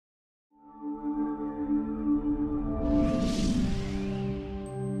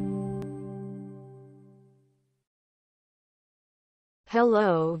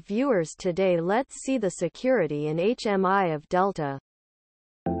Hello viewers, today let's see the security in HMI of Delta.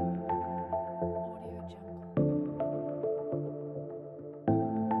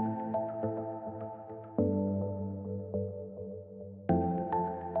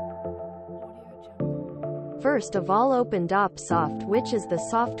 First of all, open DOPSoft, which is the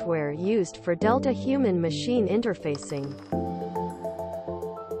software used for Delta human-machine interfacing.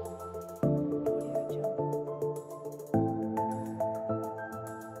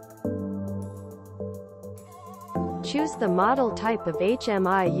 Choose the model type of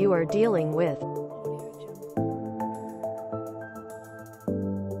HMI you are dealing with.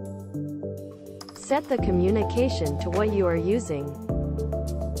 Set the communication to what you are using.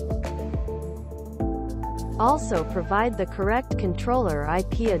 Also provide the correct controller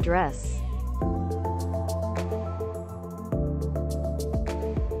IP address.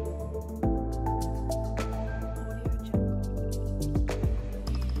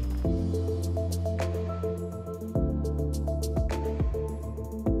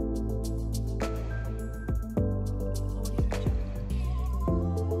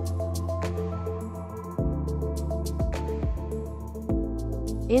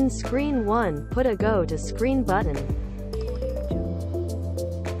 In screen 1, put a Go to Screen button.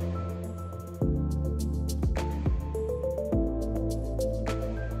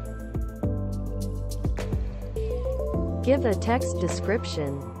 Give a text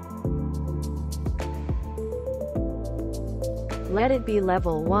description. Let it be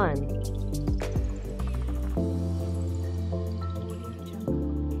level 1.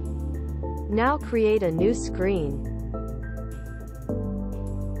 Now create a new screen.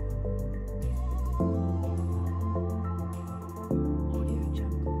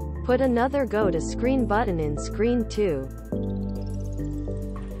 Put another Go to Screen button in screen 2.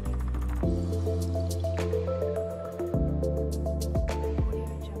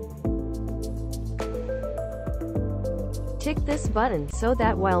 Tick this button so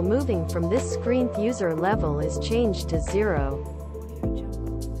that while moving from this screen, user level is changed to 0.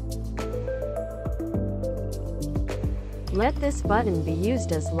 Let this button be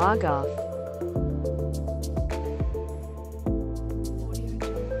used as log-off.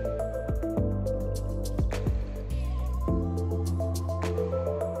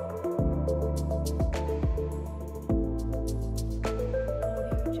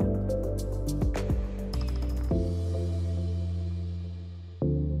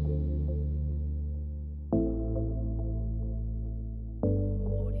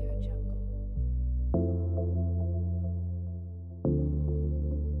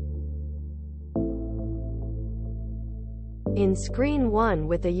 In screen 1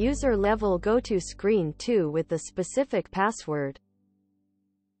 with the user level, go to screen 2 with the specific password.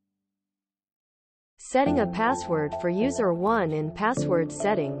 Setting a password for user 1 in password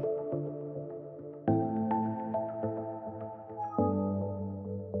setting.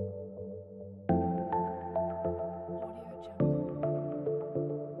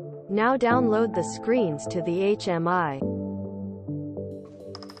 Now download the screens to the HMI.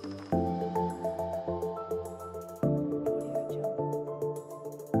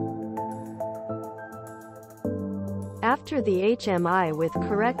 After the HMI with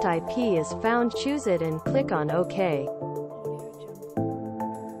correct IP is found, choose it and click on OK.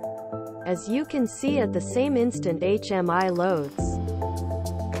 As you can see, at the same instant HMI loads.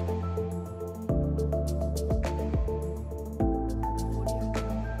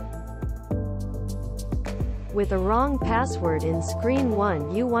 With a wrong password in screen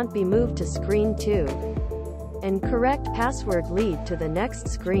 1, you won't be moved to screen 2. And correct password lead to the next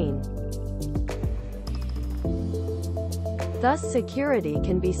screen. Thus, security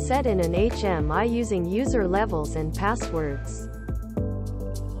can be set in an HMI using user levels and passwords.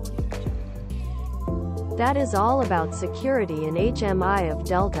 That is all about security in HMI of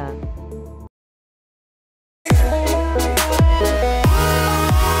Delta.